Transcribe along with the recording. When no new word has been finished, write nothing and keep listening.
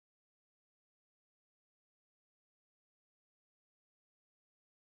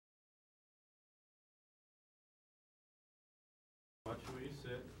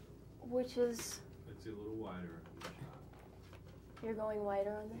Which is... It's a little wider on the shot. You're going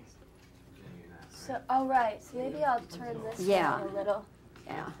wider on this? Getting that, right? So, oh right, so maybe I'll turn this down a little.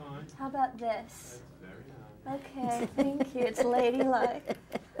 Yeah. That's fine. How about this? That's very nice. Okay, thank you. It's ladylike.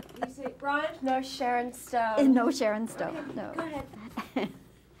 You say, Brian? No Sharon Stone. No Sharon Stone, Okay, no. Go ahead.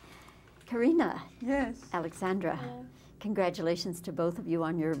 Karina. Yes. Alexandra. Yeah. Congratulations to both of you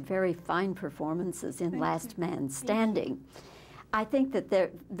on your very fine performances in Thank Last you. Man Standing. I think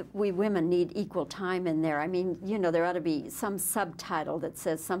that we women need equal time in there. I mean, you know, there ought to be some subtitle that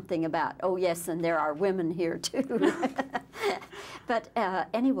says something about, oh yes, and there are women here too. But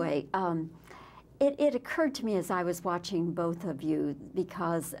anyway, it occurred to me as I was watching both of you,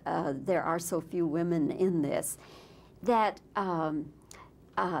 because there are so few women in this, that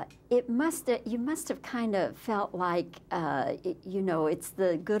you must have kind of felt like, you know, it's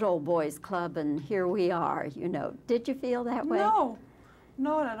the good old boys club and here we are, you know. Did you feel that way? No,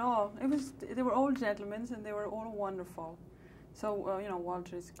 not at all. They were all gentlemen and they were all wonderful. So, you know,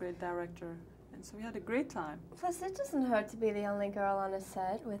 Walter is a great director. And so we had a great time. Plus, it doesn't hurt to be the only girl on a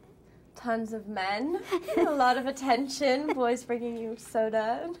set with tons of men. A lot of attention, boys bringing you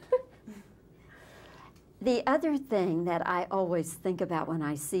soda. The other thing that I always think about when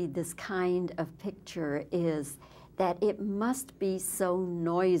I see this kind of picture is that it must be so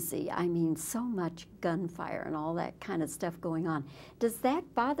noisy. I mean, so much gunfire and all that kind of stuff going on. Does that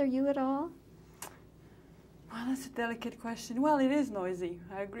bother you at all? Well, that's a delicate question. Well, it is noisy.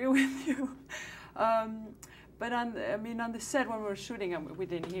 I agree with you. But on the set when we were shooting, we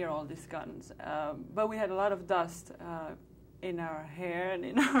didn't hear all these guns. But we had a lot of dust in our hair and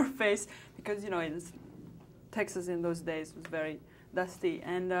in our face because, you know, Texas in those days was very dusty.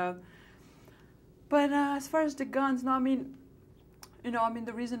 And but as far as the guns, no,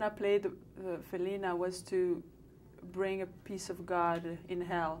 the reason I played Felina was to bring a piece of God in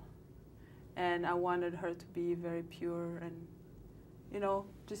hell. And I wanted her to be very pure and, you know,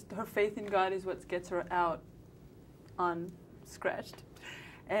 just her faith in God is what gets her out unscratched.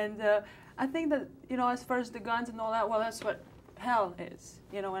 And I think that, you know, as far as the guns and all that, well, that's what hell is.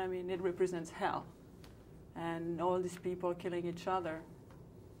 You know what I mean? It represents hell. And all these people killing each other.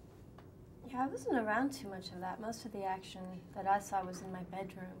 Yeah, I wasn't around too much of that. Most of the action that I saw was in my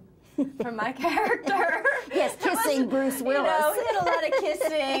bedroom. For my character. Yes, kissing Bruce Willis. You know, we had a lot of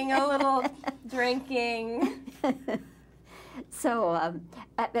kissing, a little drinking. So,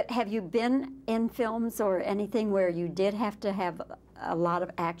 have you been in films or anything where you did have to have a lot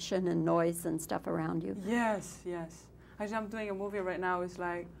of action and noise and stuff around you? Yes, yes. Actually, I'm doing a movie right now. It's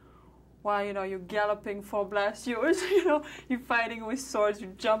like, wow, you know, you're galloping full blast yours, you know, you're fighting with swords,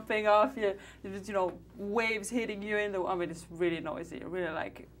 you're jumping off, you know, waves hitting you in the, I mean, it's really noisy, really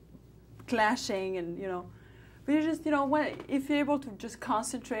like clashing and, you know, but you just, you know, if you're able to just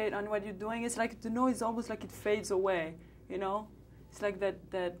concentrate on what you're doing, it's like the noise almost like it fades away, you know? It's like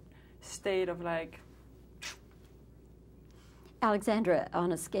that state of like... Alexandra,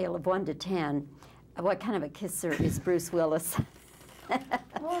 on a scale of 1 to 10, what kind of a kisser is Bruce Willis?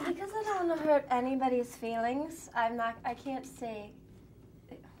 Well, because I don't want to hurt anybody's feelings, I can't say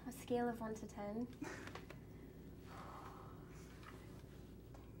a scale of 1 to 10.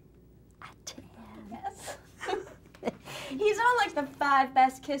 A 10. Yes. He's on like the 5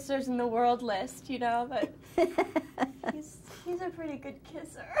 best kissers in the world list, you know, but he's a pretty good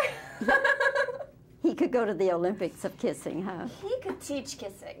kisser. He could go to the Olympics of kissing, huh? He could teach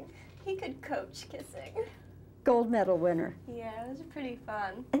kissing. He could coach kissing. Gold medal winner. Yeah, it was pretty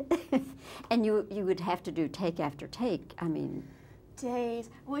fun. And you would have to do take after take, I mean. Days.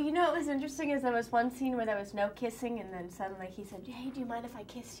 Well, you know what was interesting is there was one scene where there was no kissing, and then suddenly he said, hey, do you mind if I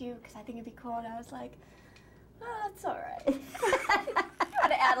kiss you? Because I think it'd be cool. And I was like, oh, that's all right.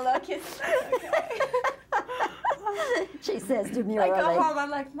 Gotta add a little kiss. Okay. She says demurely. I go home,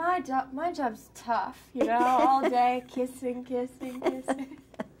 I'm like, my job's tough, you know, all day kissing.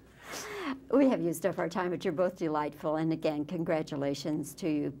 We have used up our time, but you're both delightful. And again, congratulations to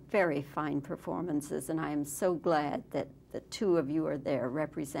you. Very fine performances. And I am so glad that the two of you are there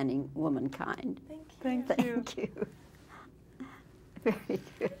representing womankind. Thank you. Thank you. Very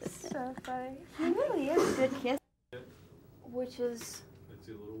good. So funny. He really is a good kiss. Which is... It's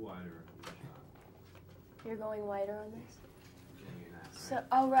a little wider on the shot. You're going wider on this? Getting that, right? So,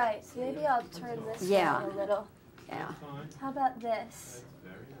 oh right, so maybe I'll turn this down a little. Yeah. That's fine. How about this? That's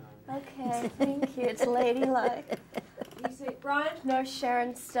very nice. Okay, thank you. It's ladylike. You say, Brian? No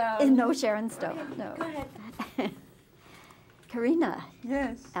Sharon Stone. No Sharon Stone, Okay, no. Go ahead. Karina.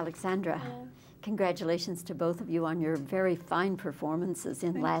 Yes. Alexandra. Yeah. Congratulations to both of you on your very fine performances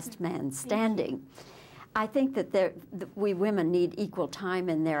in Last Man Standing. I think that we women need equal time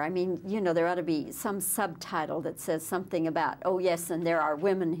in there. I mean, you know, there ought to be some subtitle that says something about, oh yes, and there are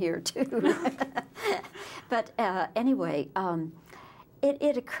women here too. But anyway,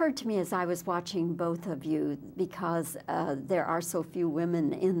 it occurred to me as I was watching both of you, because there are so few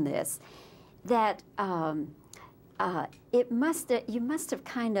women in this, that you must have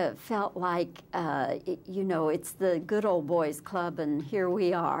kind of felt like, you know, it's the good old boys club and here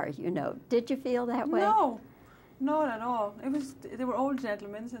we are, you know. Did you feel that way? No, not at all. They were all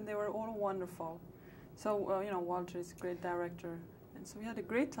gentlemen and they were all wonderful. So, you know, Walter is a great director, and so we had a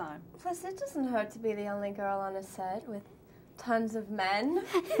great time. Plus, it doesn't hurt to be the only girl on a set with tons of men,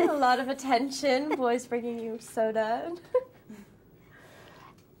 a lot of attention, boys bringing you soda.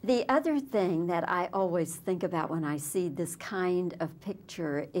 The other thing that I always think about when I see this kind of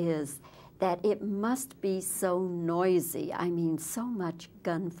picture is that it must be so noisy. I mean, so much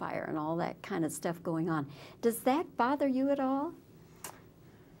gunfire and all that kind of stuff going on. Does that bother you at all?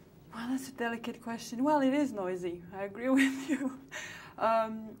 Well, that's a delicate question. Well, it is noisy. I agree with you.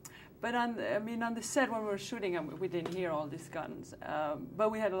 But on the set when we were shooting, we didn't hear all these guns.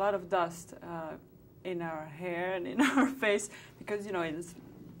 But we had a lot of dust in our hair and in our face because, you know,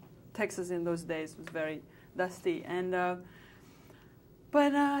 Texas in those days was very dusty. And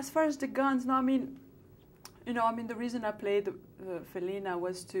but as far as the guns, no, the reason I played Felina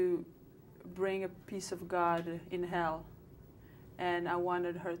was to bring a piece of God in hell, and I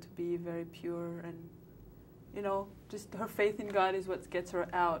wanted her to be very pure, and you know, just her faith in God is what gets her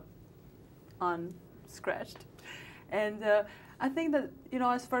out unscratched. And I think that, you know,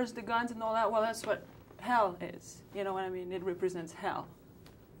 as far as the guns and all that, well, that's what hell is. You know what I mean? It represents hell.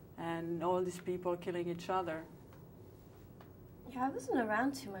 And all these people killing each other. Yeah, I wasn't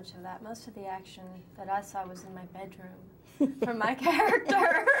around too much of that. Most of the action that I saw was in my bedroom from my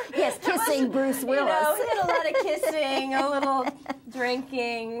character. Yes, kissing Bruce Willis. You know, we had a lot of kissing, a little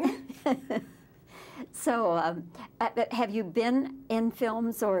drinking. So, have you been in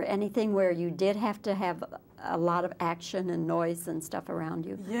films or anything where you did have to have a lot of action and noise and stuff around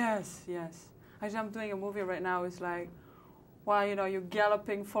you? Yes, yes. Actually, I'm doing a movie right now. It's like, wow, you know, you're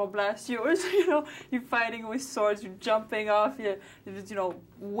galloping full blast yours, you know, you're fighting with swords, you're jumping off, there's, you know,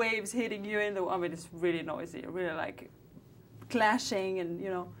 waves hitting you in the, I mean, it's really noisy, really like clashing and, you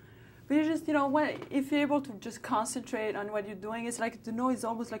know, but you just, you know, if you're able to just concentrate on what you're doing, it's like the noise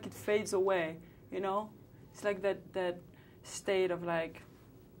almost like it fades away, you know, it's like that state of like.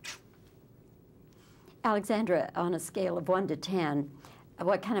 Alexandra, on a scale of 1 to 10,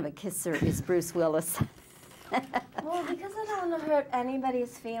 what kind of a kisser is Bruce Willis? Well, because I don't want to hurt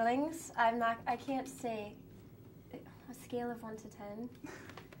anybody's feelings, I can't say a scale of 1 to 10.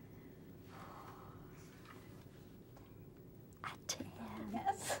 A 10.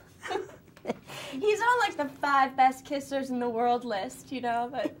 Yes. He's on like the 5 best kissers in the world list, you know,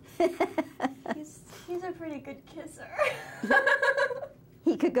 but he's a pretty good kisser.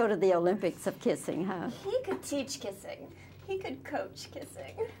 He could go to the Olympics of kissing, huh? He could teach kissing. He could coach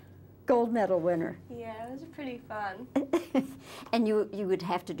kissing. Gold medal winner. Yeah, it was pretty fun. And you would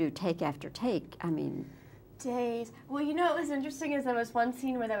have to do take after take. I mean, days. Well, you know what was interesting is there was one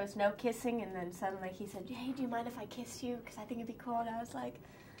scene where there was no kissing, and then suddenly he said, "Hey, do you mind if I kiss you? Because I think it'd be cool." And I was like,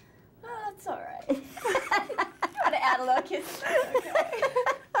 "Oh, that's all right." Gotta add a little kiss.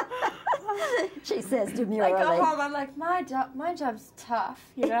 Okay. She says demurely. I go home, I'm like, my job's tough,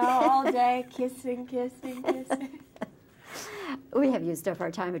 you know, all day kissing. We have used up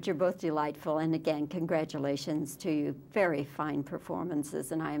our time, but you're both delightful. And again, congratulations to you. Very fine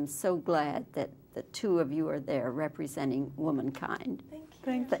performances. And I am so glad that the two of you are there representing womankind.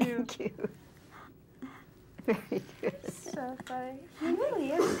 Thank you. Thank you. Very good. So funny. He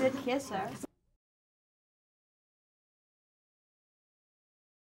really is a good kisser.